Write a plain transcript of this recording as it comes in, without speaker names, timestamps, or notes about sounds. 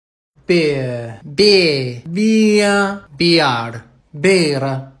beer, beer, beer, beer,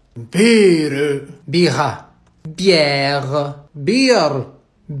 beer, beer, beer, beer, beer,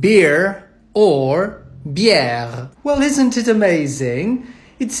 beer, or beer. Well, isn't it amazing?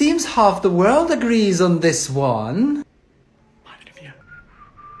 It seems half the world agrees on this one.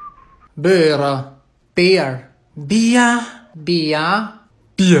 Beer, beer, beer, beer,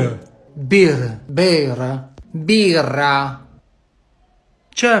 beer, beer, beer, beer.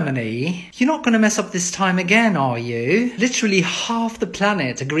 Germany, you're not going to mess up this time again, are you? Literally half the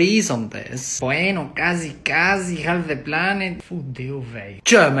planet agrees on this. Bueno, casi, half the planet. Fudeu, véi.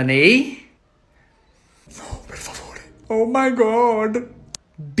 Germany. No, per favore. Oh my god.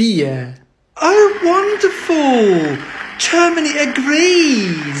 Beer. Oh, wonderful. Germany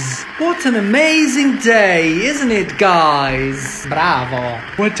agrees. What an amazing day, isn't it, guys? Bravo.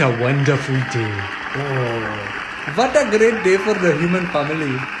 What a wonderful day. Oh. What a great day for the human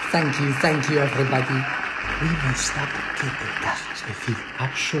family. Thank you everybody. We must not get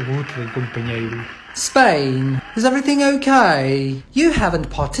absolutely, companheiro. Spain, is everything okay? You haven't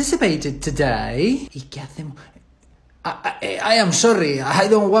participated today. I am sorry, I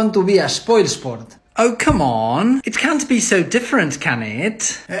don't want to be a spoilsport. Oh, come on. It can't be so different, can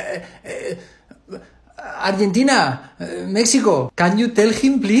it? Argentina, Mexico, can you tell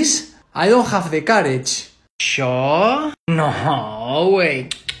him, please? I don't have the courage. ¿Yo? No,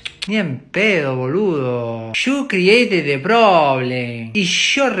 wait. Ni en pedo, boludo. You created the problem.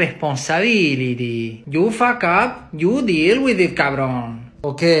 It's your responsibility. You fuck up, you deal with it, cabrón.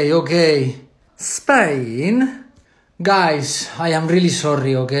 Okay. Spain? Guys, I am really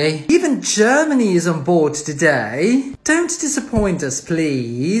sorry, okay? Even Germany is on board today. Don't disappoint us,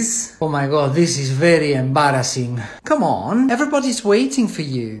 please. Oh my god, this is very embarrassing. Come on, everybody's waiting for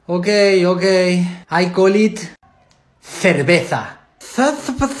you. Okay. I call it cerveza.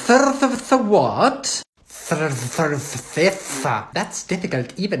 What? Cerveza. That's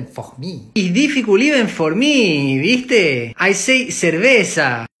difficult even for me. It's difficult even for me, ¿viste? I say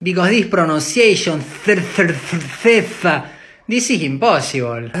cerveza because this pronunciation cerveza. This is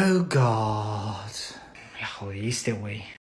impossible. Oh god. Me jodiste, güey.